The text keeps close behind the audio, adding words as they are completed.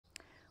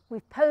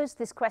We've posed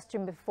this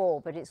question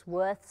before, but it's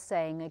worth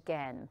saying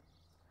again.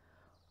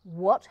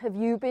 What have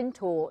you been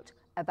taught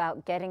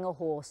about getting a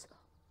horse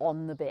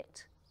on the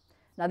bit?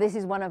 Now, this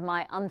is one of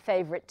my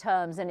unfavourite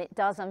terms, and it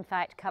does in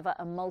fact cover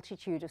a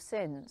multitude of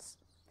sins.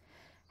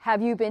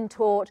 Have you been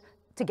taught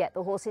to get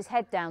the horse's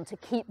head down, to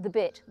keep the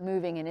bit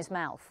moving in his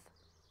mouth?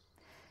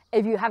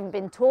 If you haven't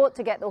been taught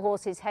to get the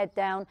horse's head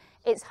down,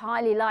 it's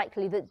highly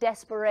likely that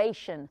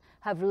desperation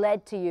have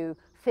led to you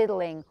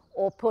fiddling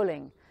or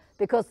pulling.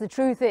 Because the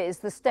truth is,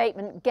 the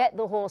statement, get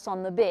the horse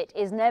on the bit,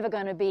 is never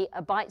going to be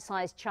a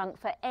bite-sized chunk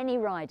for any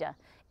rider.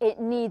 It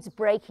needs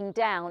breaking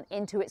down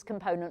into its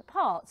component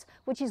parts,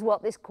 which is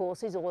what this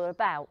course is all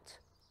about.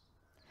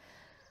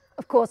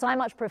 Of course, I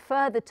much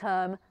prefer the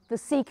term the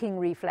seeking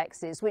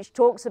reflexes, which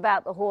talks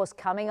about the horse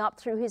coming up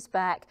through his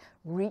back,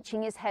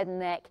 reaching his head and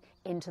neck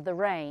into the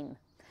rein.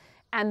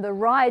 And the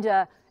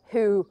rider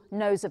who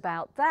knows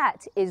about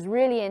that is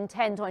really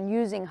intent on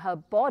using her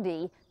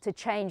body to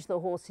change the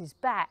horse's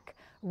back,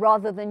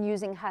 rather than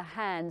using her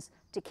hands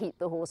to keep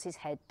the horse's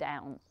head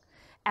down.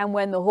 And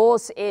when the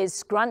horse is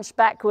scrunched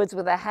backwards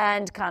with a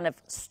hand kind of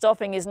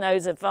stopping his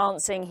nose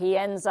advancing, he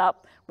ends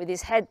up with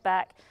his head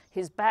back,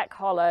 his back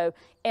hollow,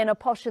 in a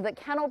posture that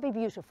cannot be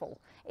beautiful.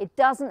 It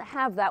doesn't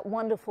have that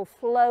wonderful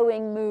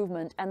flowing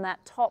movement and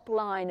that top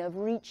line of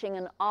reaching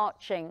and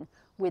arching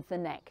with the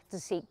neck to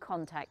seek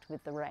contact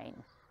with the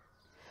rein.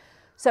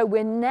 So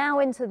we're now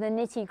into the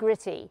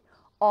nitty-gritty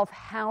of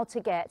how to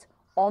get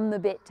on the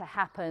bit to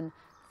happen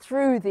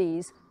through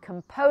these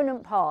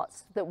component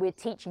parts that we're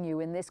teaching you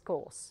in this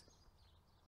course.